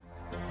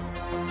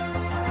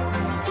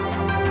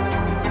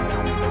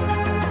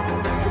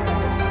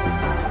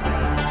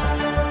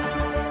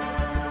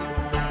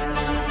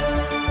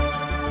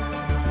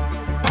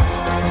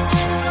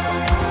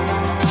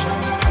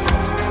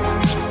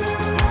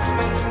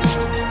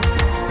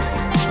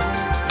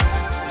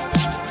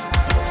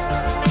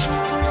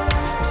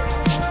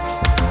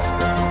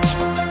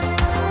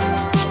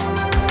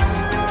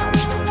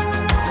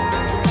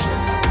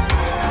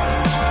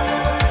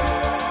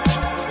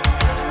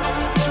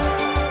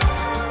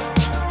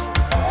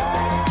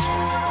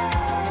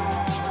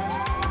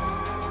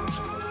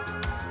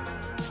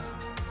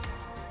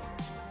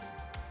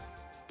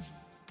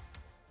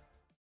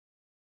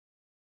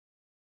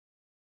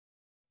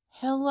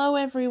Hello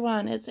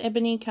everyone, it's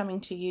Ebony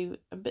coming to you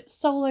a bit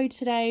solo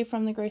today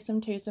from the Gruesome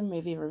Twosome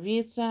Movie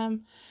Review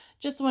Sim.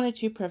 Just wanted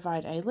to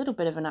provide a little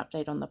bit of an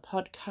update on the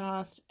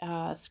podcast.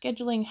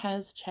 Scheduling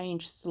has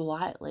changed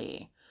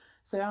slightly.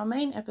 So our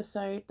main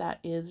episode that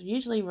is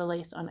usually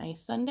released on a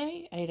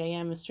Sunday, 8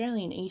 a.m.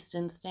 Australian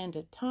Eastern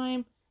Standard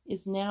Time,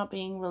 is now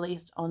being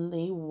released on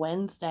the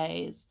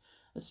Wednesdays,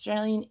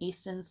 Australian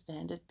Eastern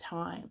Standard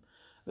Time,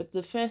 with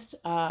the first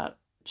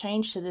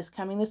change to this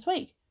coming this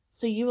week.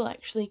 So you will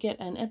actually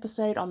get an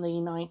episode on the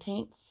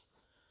 19th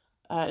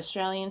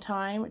Australian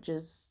time, which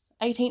is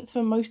 18th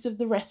for most of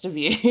the rest of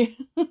you.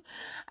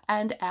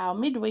 And our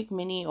midweek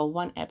mini or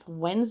one ep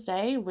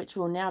Wednesday, which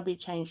will now be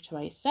changed to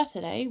a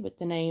Saturday with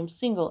the name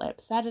Single Ep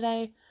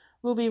Saturday,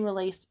 will be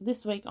released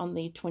this week on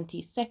the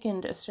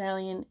 22nd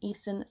Australian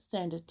Eastern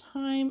Standard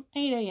Time,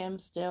 8 a.m.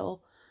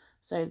 still.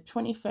 So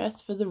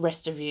 21st for the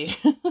rest of you.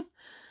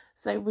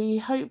 So we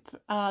hope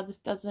this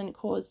doesn't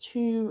cause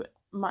too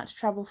much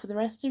trouble for the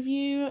rest of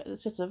you.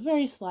 It's just a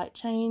very slight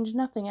change.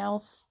 Nothing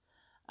else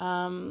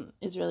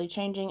is really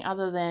changing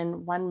other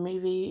than one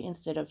movie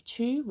instead of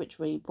two, which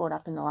we brought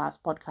up in the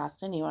last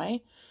podcast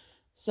anyway.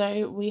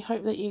 So we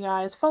hope that you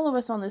guys follow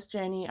us on this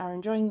journey, are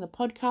enjoying the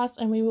podcast,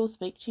 and we will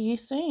speak to you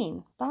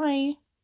soon. Bye.